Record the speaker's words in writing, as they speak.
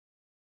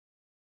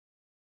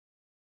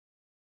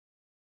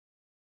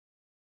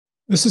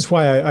This is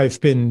why I've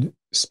been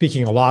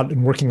speaking a lot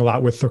and working a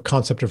lot with the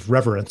concept of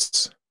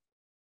reverence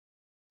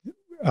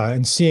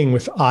and seeing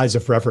with eyes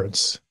of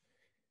reverence.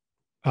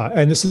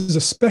 And this is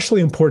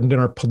especially important in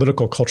our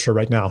political culture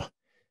right now,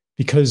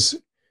 because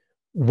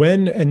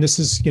and this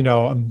is,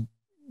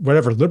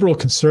 whatever, liberal,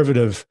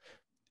 conservative,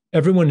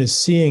 everyone is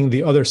seeing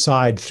the other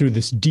side through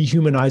this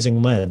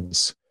dehumanizing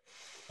lens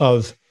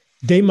of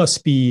they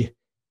must be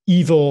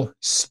evil,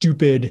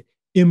 stupid,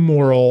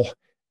 immoral,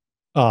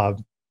 uh,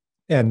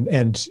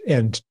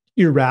 and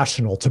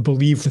irrational to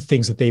believe the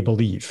things that they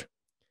believe.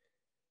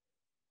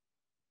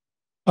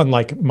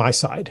 Unlike my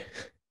side,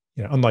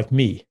 unlike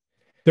me,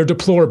 they're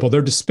deplorable,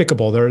 they're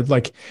despicable,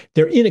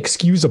 they're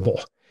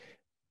inexcusable.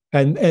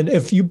 And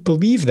if you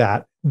believe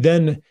that,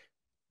 then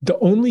the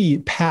only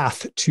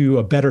path to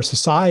a better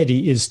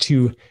society is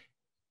to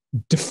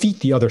defeat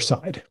the other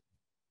side.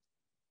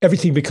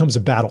 Everything becomes a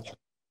battle.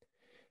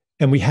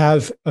 And we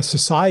have a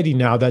society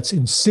now that's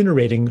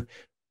incinerating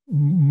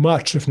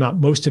much, if not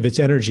most, of its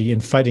energy in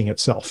fighting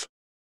itself.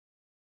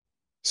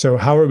 So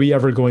how are we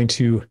ever going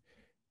to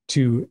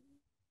meet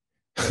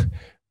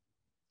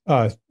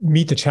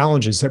the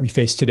challenges that we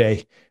face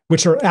today,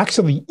 which are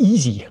actually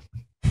easy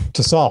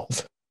to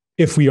solve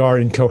if we are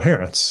in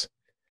coherence?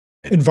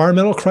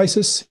 Environmental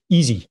crisis,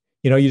 easy.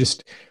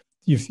 If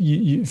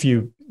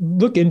you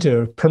look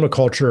into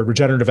permaculture,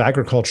 regenerative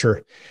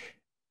agriculture,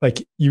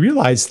 like you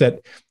realize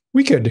that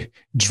we could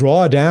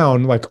draw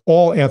down like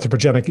all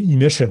anthropogenic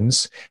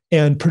emissions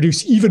and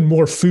produce even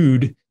more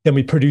food than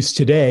we produce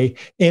today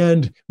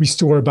and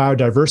restore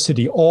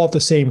biodiversity all at the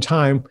same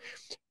time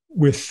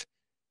with,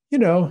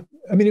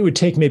 it would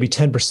take maybe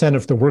 10%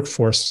 of the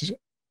workforce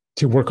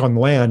to work on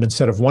land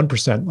instead of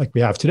 1% like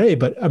we have today.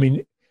 But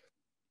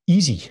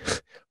easy.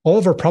 All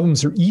of our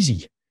problems are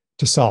easy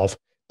to solve.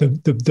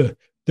 The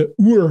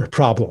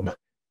problem,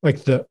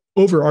 like the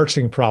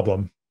overarching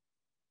problem,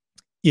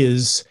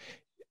 is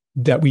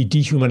that we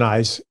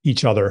dehumanize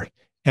each other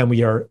and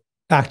we are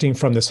acting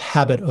from this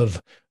habit of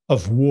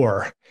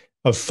war,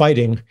 of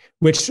fighting,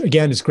 which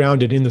again is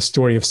grounded in the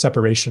story of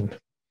separation,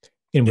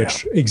 in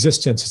which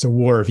existence is a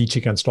war of each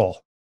against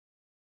all.